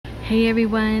Hey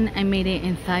everyone, I made it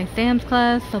inside Sam's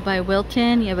Club. So by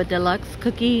Wilton, you have a deluxe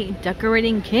cookie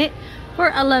decorating kit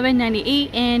for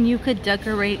 $11.98, and you could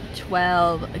decorate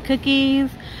 12 cookies.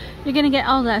 You're gonna get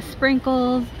all the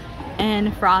sprinkles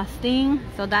and frosting,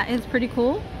 so that is pretty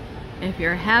cool if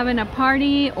you're having a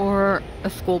party or a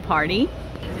school party.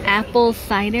 Apple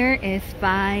cider is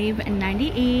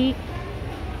 $5.98.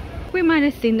 We might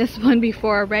have seen this one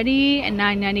before already. And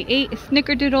 $9.98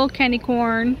 snickerdoodle candy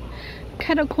corn,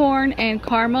 kettle corn, and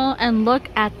caramel. And look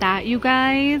at that, you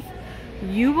guys,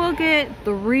 you will get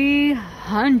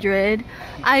 300.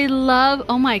 I love,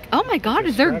 oh my god,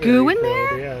 is there goo in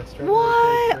there? Yeah,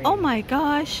 what? Oh my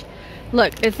gosh,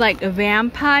 look, it's like a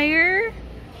vampire.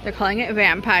 They're calling it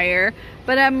vampire,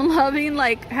 but I'm loving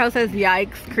like how it says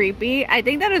yikes creepy. I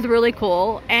think that is really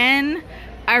cool, and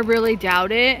I really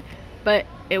doubt it, but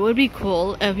it would be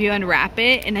cool if you unwrap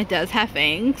it and it does have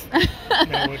fangs.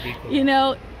 That would be cool. You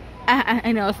know,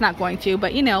 I know it's not going to,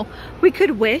 but you know, we could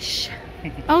wish.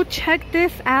 Oh, check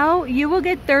this out. You will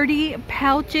get 30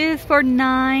 pouches for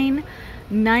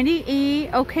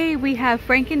 $9.98. Okay, we have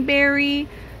Frankenberry,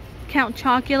 Count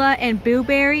Chocula, and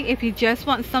Blueberry. If you just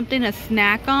want something to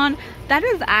snack on, that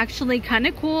is actually kind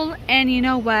of cool. And you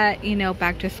know what? You know,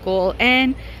 back to school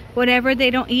and whatever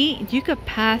they don't eat, you could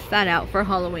pass that out for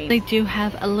Halloween. They do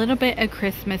have a little bit of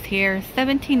Christmas here.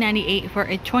 $17.98 for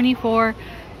a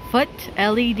 24-foot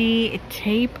LED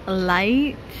tape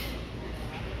light.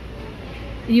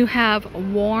 You have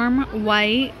warm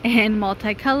white and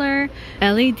multicolor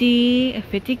LED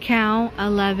 50 count,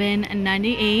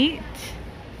 $11.98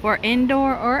 for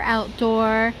indoor or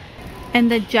outdoor.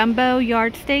 And the jumbo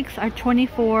yardsticks are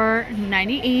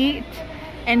 $24.98.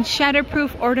 And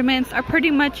shatterproof ornaments are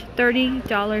pretty much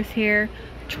 $30 here,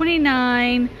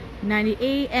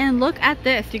 $29.98. And look at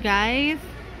this, you guys.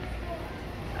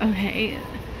 Okay,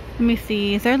 let me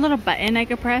see. Is there a little button I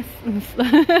could press?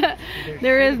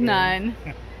 There is none.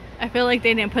 I feel like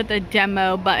they didn't put the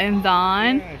demo buttons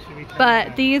on. Yeah, it should be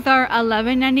but these are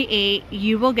 $11.98.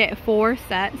 You will get 4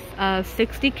 sets of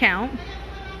 60 count.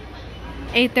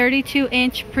 A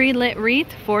 32-inch pre-lit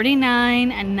wreath,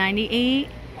 $49.98.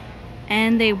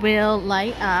 And they will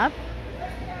light up.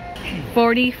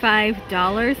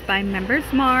 $45 by Members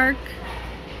Mark.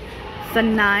 It's a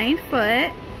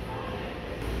 9-foot.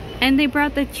 And they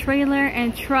brought the trailer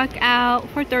and truck out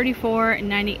for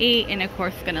 $34.98. And of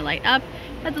course it's gonna light up.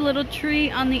 Has a little tree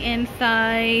on the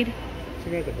inside.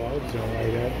 Too bad the bulbs don't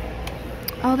light up.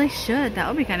 Oh, they should. That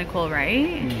would be kind of cool,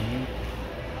 right? Mm-hmm.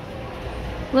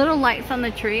 Little lights on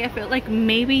the tree. I feel like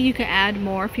maybe you could add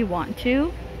more if you want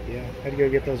to. Yeah, I had to go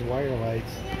get those wire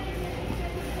lights.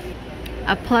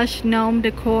 A plush gnome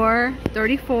decor,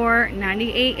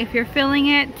 $34.98. If you're filling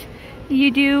it,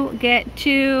 you do get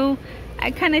 2.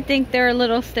 I kind of think they're a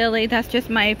little silly. That's just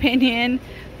my opinion.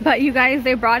 But you guys,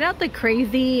 they brought out the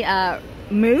crazy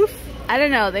moose. I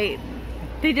don't know. They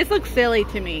just look silly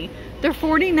to me. They're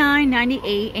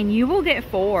 $49.98, and you will get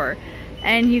 4.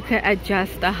 And you could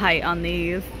adjust the height on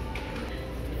these.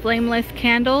 Flameless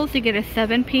candles, you get a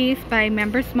 7-piece by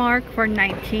Members Mark for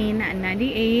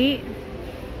 $19.98.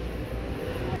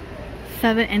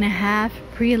 7.5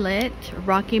 pre-lit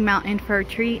Rocky Mountain fir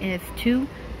tree is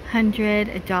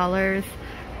 $200.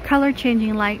 Color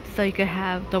changing lights, so you could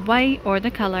have the white or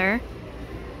the color.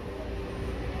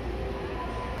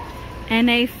 And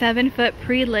a 7-foot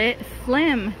pre-lit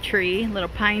slim tree, little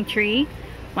pine tree,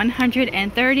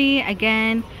 $130.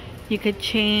 Again, you could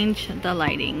change the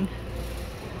lighting.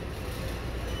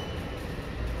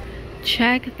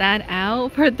 Check that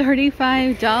out for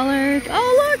 $35.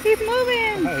 Oh look, he's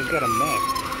moving. Oh, he's got a mech.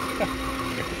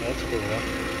 That's cool.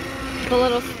 The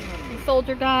little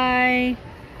soldier guy.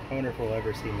 I wonder if we'll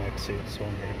ever see mech suits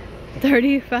one day.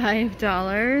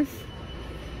 $35. Let's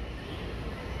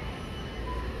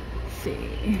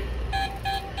see.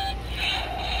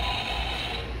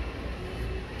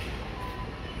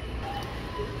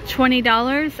 $20,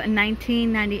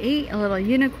 $19.98. A little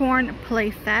unicorn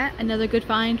play set. Another good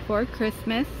find for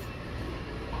Christmas.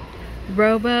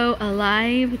 Robo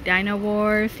Alive Dino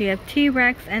Wars. You have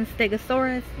T-Rex and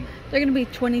Stegosaurus. They're gonna be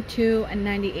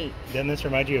 $22.98. Doesn't this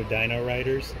remind you of Dino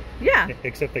Riders? Yeah.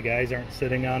 Except the guys aren't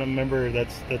sitting on them. Remember,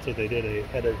 that's what they did. They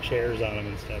had their chairs on them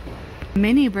and stuff.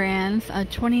 Mini brands,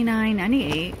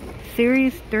 $29.98.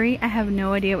 Series 3. I have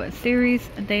no idea what series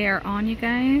they are on, you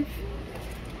guys.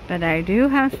 But I do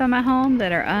have some at home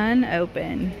that are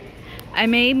unopened. I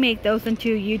may make those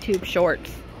into YouTube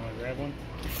shorts. Want to grab one?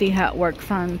 See how it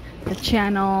works on the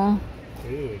channel.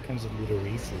 Ooh, it comes with little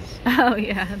Reese's. Oh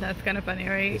yeah, that's kind of funny,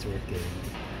 right? It's worth getting.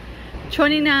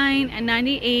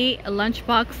 $29.98 a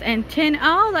lunchbox and tin.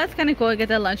 Oh, that's kind of cool. I get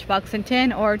the lunchbox and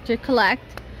tin, or to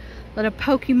collect Little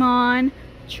Pokemon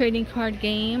trading card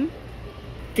game.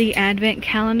 The advent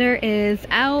calendar is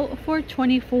out for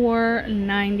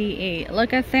 $24.98.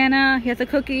 Look at Santa. He has a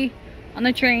cookie on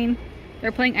the train.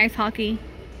 They're playing ice hockey.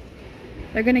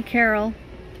 They're gonna carol.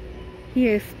 He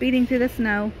is speeding through the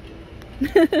snow.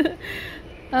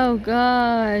 Oh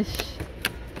gosh.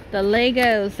 The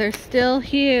Legos, they're still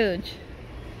huge.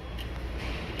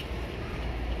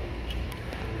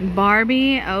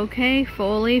 Barbie, okay,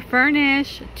 fully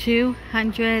furnished,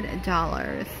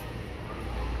 $200.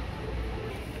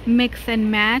 Mix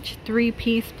and match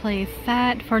 3-piece play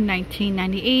set for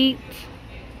 $19.98.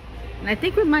 And I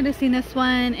think we might have seen this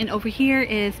one, and over here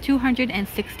is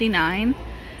 $269.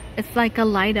 It's like a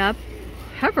light up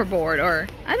hoverboard, or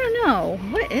I don't know,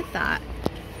 what is that?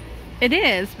 It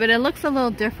is, but it looks a little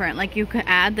different. Like you could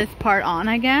add this part on,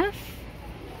 I guess.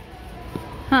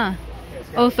 Huh.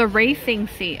 Oh, it's a racing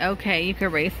seat. Okay, you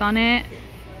could race on it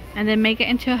and then make it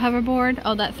into a hoverboard.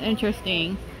 Oh, that's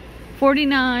interesting.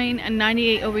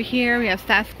 $49.98 over here. We have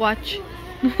Sasquatch,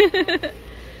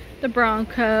 the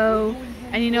Bronco,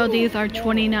 and you know these are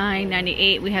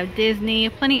 $29.98. We have Disney,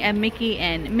 plenty of Mickey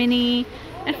and Minnie,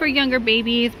 and for younger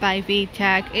babies by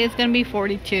VTech it's gonna be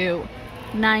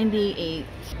 $42.98.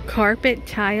 Carpet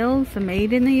tiles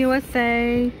made in the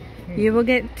USA. You will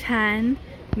get 10.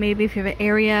 Maybe if you have an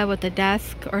area with a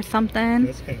desk or something.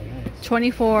 That's kind of nice.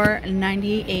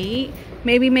 $24.98.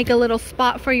 Maybe make a little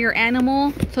spot for your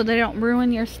animal so they don't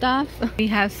ruin your stuff. We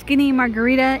have skinny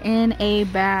margarita in a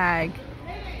bag.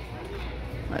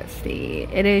 Let's see.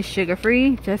 It is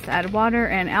sugar-free. Just add water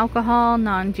and alcohol.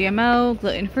 Non-GMO.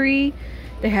 Gluten-free.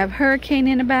 They have hurricane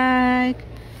in a bag.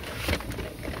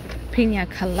 Pina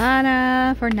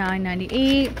colada for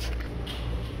 $9.98.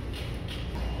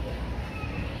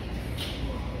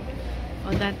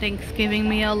 Oh, that Thanksgiving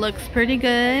meal looks pretty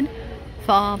good.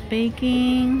 Fall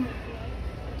baking.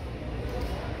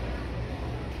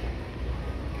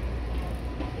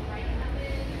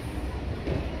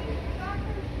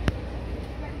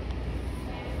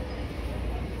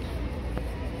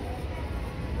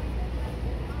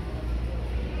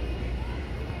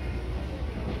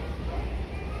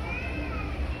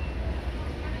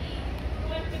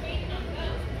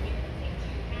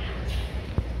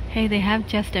 Hey, they have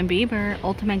Justin Bieber,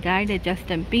 Ultimate Guide to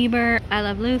Justin Bieber. I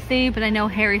Love Lucy, but I know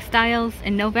Harry Styles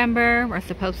in November. We're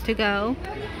supposed to go.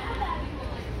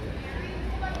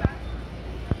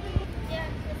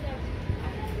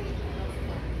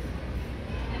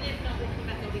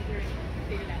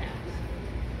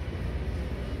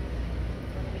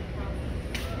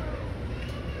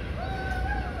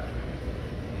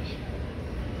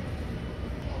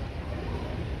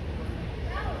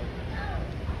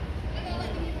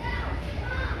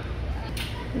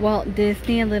 Walt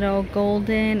Disney Little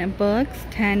Golden Books,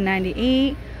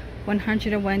 $10.98.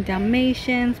 101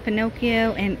 Dalmatians,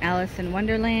 Pinocchio, and Alice in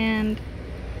Wonderland.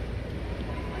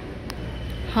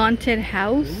 Haunted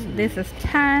House, this is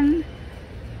 10.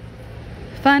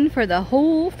 Fun for the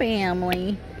whole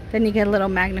family. Then you get a little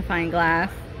magnifying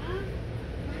glass.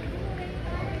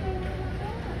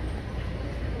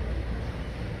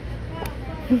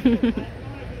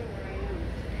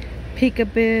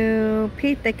 Peekaboo,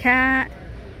 Pete the Cat.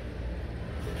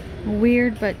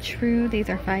 Weird but true. These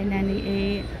are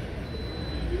 $5.98.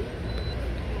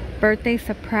 Birthday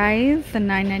Surprise, the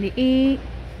 $9.98.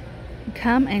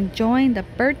 Come and join the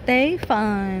birthday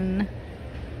fun.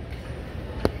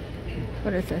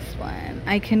 What is this one?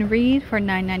 I Can Read for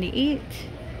 $9.98.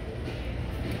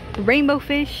 Rainbow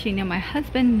Fish. You know, my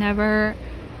husband never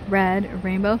read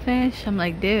Rainbow Fish. I'm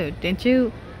like, dude, didn't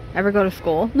you ever go to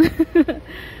school?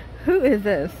 Who is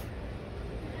this?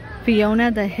 Fiona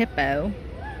the Hippo.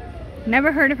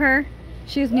 Never heard of her.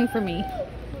 She's new for me.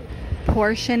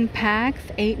 Portion packs,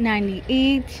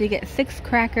 $8.98. You get 6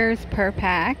 crackers per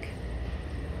pack.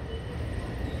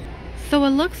 So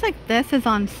it looks like this is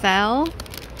on sale.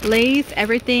 Lay's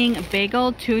Everything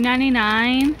Bagel,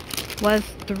 $2.99 was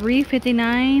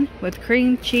 $3.59 with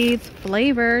cream cheese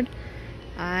flavored.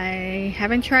 I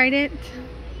haven't tried it.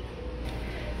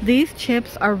 These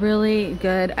chips are really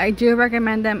good. I do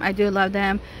recommend them. I do love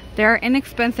them. They're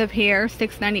inexpensive here,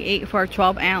 $6.98 for a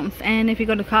 12 ounce. And if you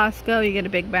go to Costco, you get a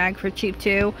big bag for cheap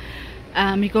too.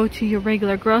 You go to your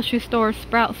regular grocery store,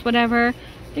 Sprouts, whatever,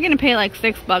 you're gonna pay like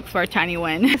 $6 for a tiny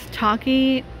one. This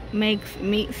Talkie makes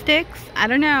meat sticks. I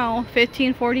don't know,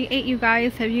 $15.48. You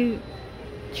guys, have you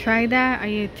tried that? Are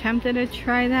you tempted to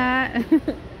try that?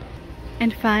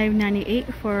 And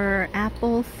 $5.98 for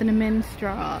apple cinnamon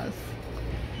straws.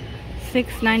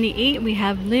 $6.98. We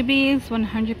have Libby's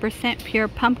 100% pure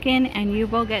pumpkin, and you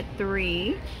will get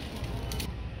 3.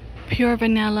 Pure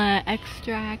vanilla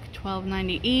extract,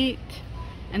 $12.98.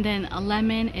 And then a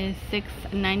lemon is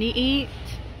 $6.98.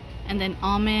 And then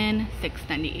almond,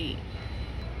 $6.98.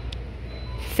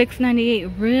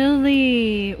 $6.98,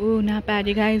 really? Ooh, not bad.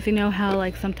 You guys, you know how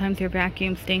like sometimes your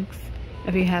vacuum stinks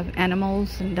if you have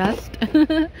animals and dust?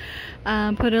 Put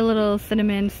a little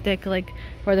cinnamon stick like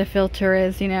where the filter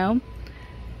is, you know.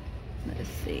 Let's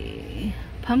see.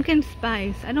 Pumpkin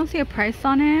spice. I don't see a price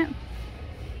on it.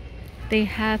 They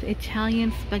have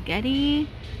Italian spaghetti.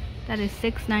 That is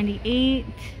 $6.98.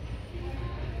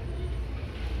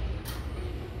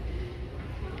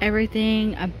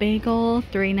 Everything a bagel,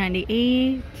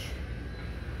 $3.98.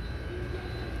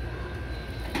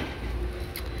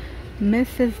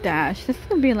 Mrs. Dash. This is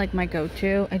gonna be like my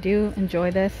go-to. I do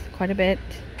enjoy this quite a bit.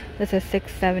 This is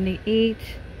 $6.78.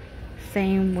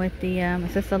 Same with the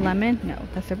is this a lemon? No,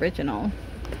 that's original.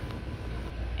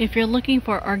 If you're looking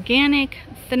for organic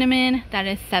cinnamon, that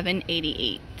is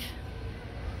 $7.88.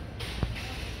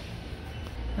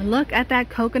 Look at that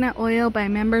coconut oil by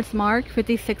Members Mark,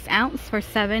 56 ounce for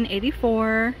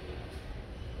 $7.84.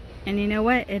 And you know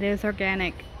what? It is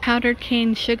organic. Powdered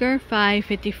cane sugar,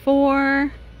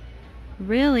 $5.54.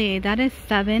 Really? That is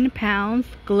 7 pounds,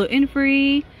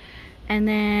 gluten-free. And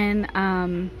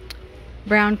then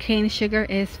brown cane sugar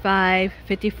is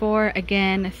 $5.54.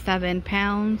 Again, 7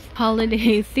 pounds.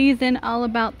 Holiday season, all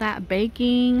about that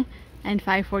baking. And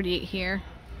 $5.48 here.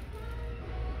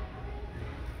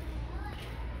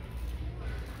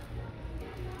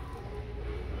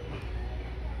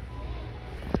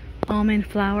 Almond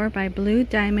flour by Blue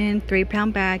Diamond,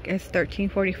 3-pound bag is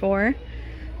 $13.44.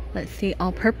 Let's see,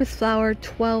 all-purpose flour,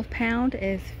 12-pound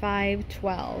is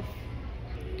 $5.12.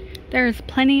 There's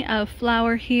plenty of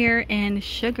flour here and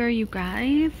sugar, you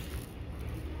guys.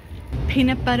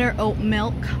 Peanut butter oat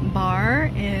milk bar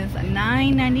is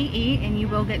 $9.98 and you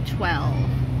will get 12.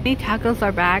 Many tacos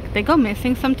are back. They go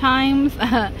missing sometimes.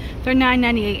 They're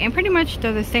 $9.98 and pretty much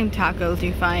they're the same tacos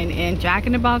you find in Jack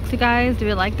in the Box, you guys. Do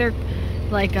you like their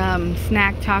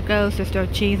snack tacos? Just throw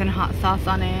cheese and hot sauce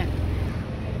on it.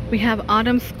 We have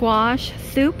autumn squash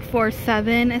soup for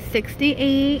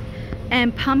 $7.68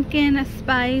 and pumpkin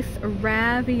spice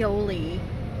ravioli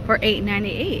for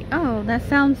 $8.98. Oh, that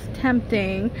sounds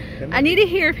tempting. I need to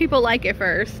hear if people like it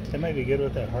first. That might be good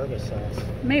with that harvest sauce.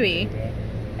 Maybe. Yeah.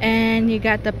 And you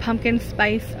got the pumpkin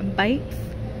spice bites.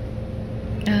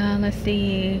 Let's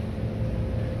see.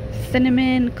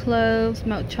 Cinnamon, cloves,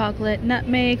 milk chocolate,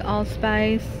 nutmeg,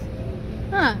 allspice.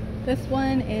 Huh, this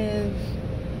one is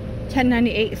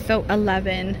 $10.98, so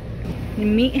 11.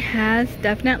 Meat has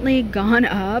definitely gone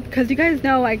up because you guys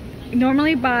know I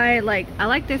normally buy I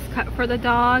like this cut for the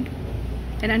dog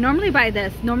and I normally buy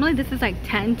this. Normally this is like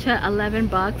 10 to 11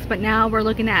 bucks, but now we're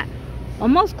looking at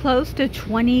almost close to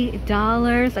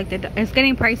 $20. Like it's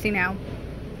getting pricey now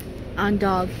on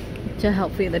dogs to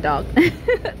help feed the dog.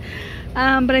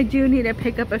 But I do need to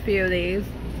pick up a few of these.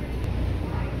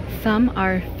 Some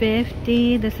are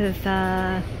 50. This is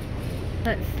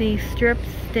let's see, strip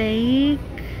steak.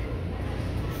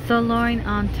 Sirloin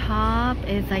on top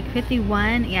is like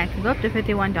 51. Yeah, it can go up to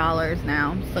 $51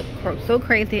 now. So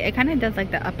crazy. It kind of does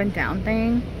like the up and down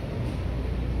thing.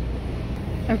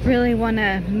 I really want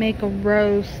to make a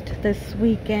roast this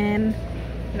weekend.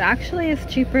 It actually is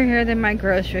cheaper here than my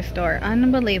grocery store.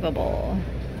 Unbelievable.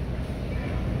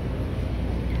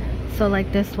 So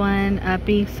like this one,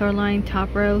 beef sirloin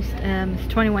top roast is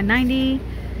 $21.90.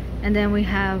 And then we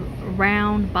have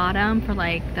round bottom for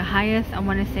like the highest, I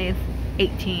want to say is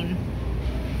 $18.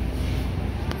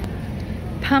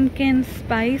 Pumpkin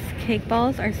spice cake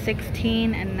balls are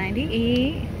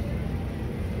 $16.98.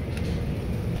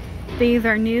 These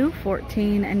are new,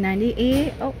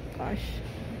 $14.98. Oh gosh,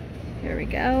 here we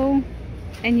go.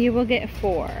 And you will get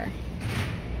 4.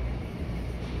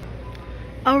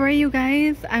 Alright you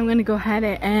guys, I'm gonna go ahead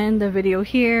and end the video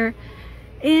here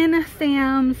in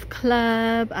Sam's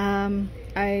Club.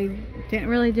 I didn't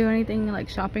really do anything like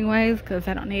shopping wise because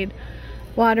I don't need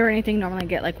water or anything. Normally I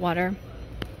get like water,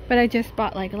 but I just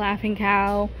bought like Laughing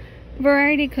Cow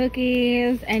variety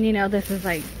cookies, and you know, this is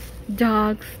like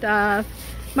dog stuff.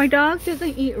 My dog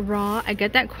doesn't eat raw. I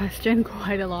get that question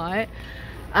quite a lot.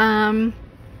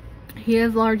 He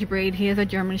is large breed. He is a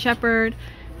German Shepherd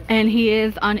and he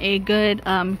is on a good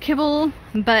kibble,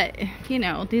 but you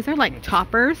know, these are like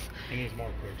toppers. He needs more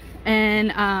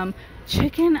protein. And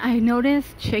chicken, I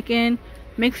noticed chicken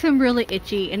makes him really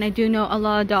itchy, and I do know a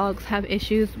lot of dogs have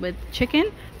issues with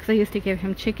chicken because I used to give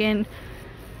him chicken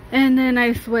and then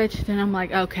I switched and I'm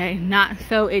like, okay, not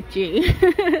so itchy.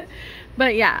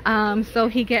 But yeah, so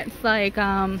he gets like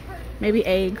maybe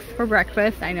eggs for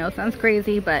breakfast. I know it sounds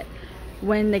crazy, but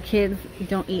when the kids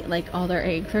don't eat like all their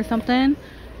eggs or something.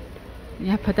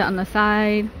 Yeah, put that on the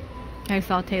side. I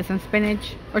saute some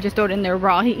spinach or just throw it in there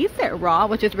raw. He eats it raw,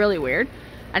 which is really weird.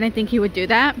 I didn't think he would do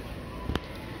that.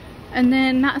 And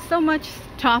then not so much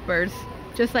toppers,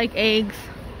 just like eggs,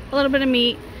 a little bit of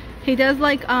meat. He does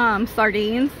like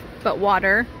sardines, but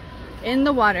water, in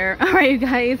the water. All right, you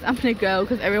guys, I'm gonna go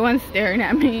because everyone's staring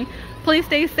at me. Please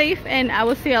stay safe, and I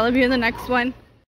will see all of you in the next one.